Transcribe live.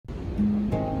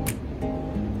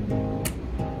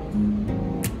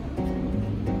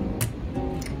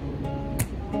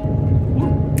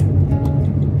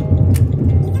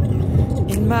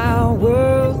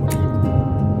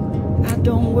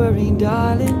worry,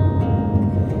 darling.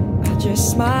 I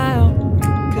just smile,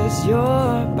 'cause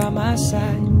you're by my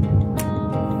side.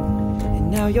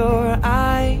 And now your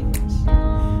eyes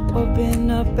open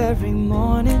up every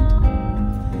morning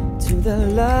to the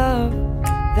love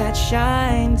that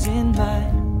shines in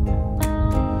mine.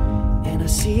 And I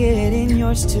see it in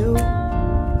yours too.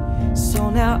 So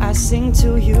now I sing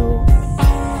to you.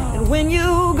 And when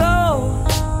you go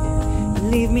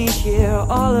and leave me here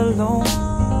all alone,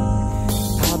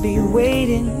 I'll be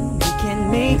waiting, we can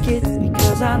make it,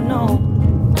 because I know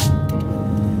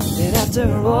that after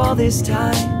all this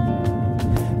time,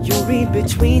 you'll read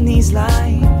between these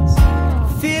lines.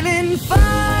 Feeling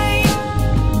fine,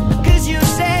 'cause you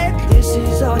said this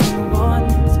is all you want.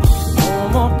 No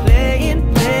more playing,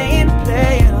 playing,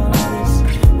 playing all this.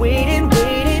 Waiting,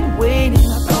 waiting, waiting,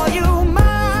 I call you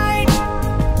mine.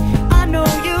 I know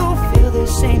you feel the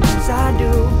same as I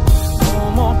do. No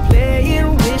more playing,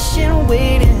 wishing,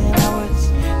 waiting. I was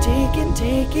taking,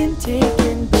 taking,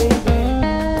 taking, baby.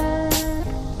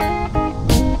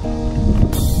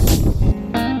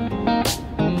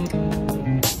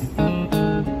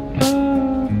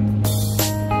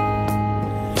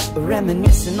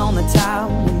 Reminiscing on the time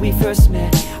when we first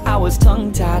met. I was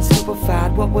tongue-tied,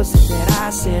 stupefied. What was it that I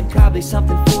said? Probably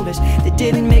something foolish that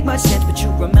didn't make much sense. But you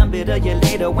remembered a year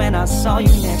later when I saw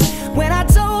you next. When I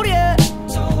told you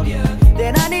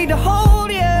that I need to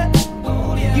hold you,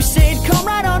 you said come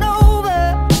right on over.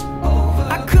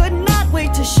 I could not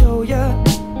wait to show you.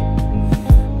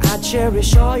 I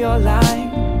cherish all your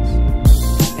lines.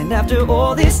 And after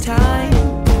all this time,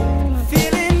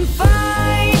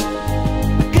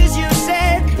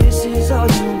 all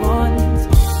you want.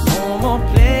 No more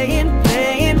playing,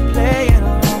 playing, playing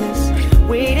all this.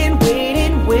 Waiting,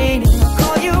 waiting, waiting, I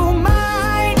call you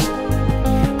mine.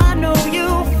 I know you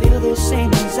feel the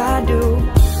same as I do.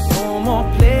 No more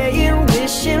playing,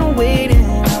 wishing, waiting.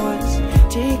 I was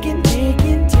taking,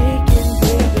 taking, taking,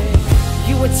 baby.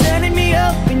 You were turning me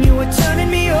up and you were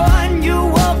turning me on. You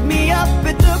woke me up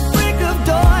at the break of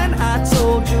dawn. I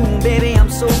told you, baby, I'm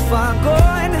so far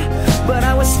gone. But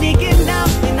I was sneaking out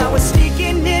and I was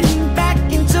sneaking in, back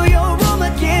into your room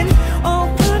again. Oh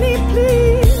honey,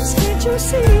 please, can't you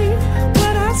see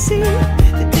what I see?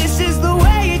 That this is the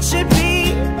way it should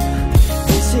be.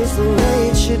 This is the way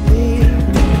it should be.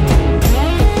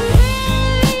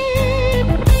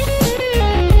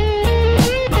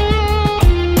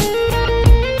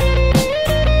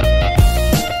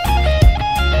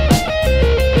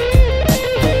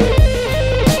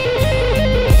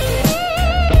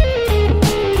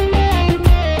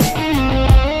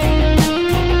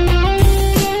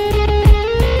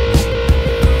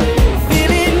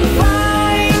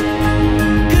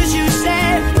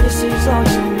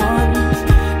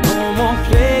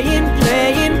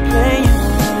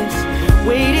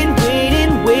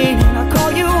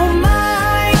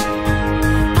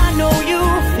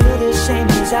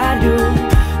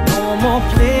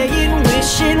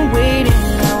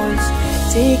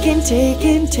 Taking,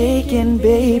 taking, taking,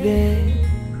 baby.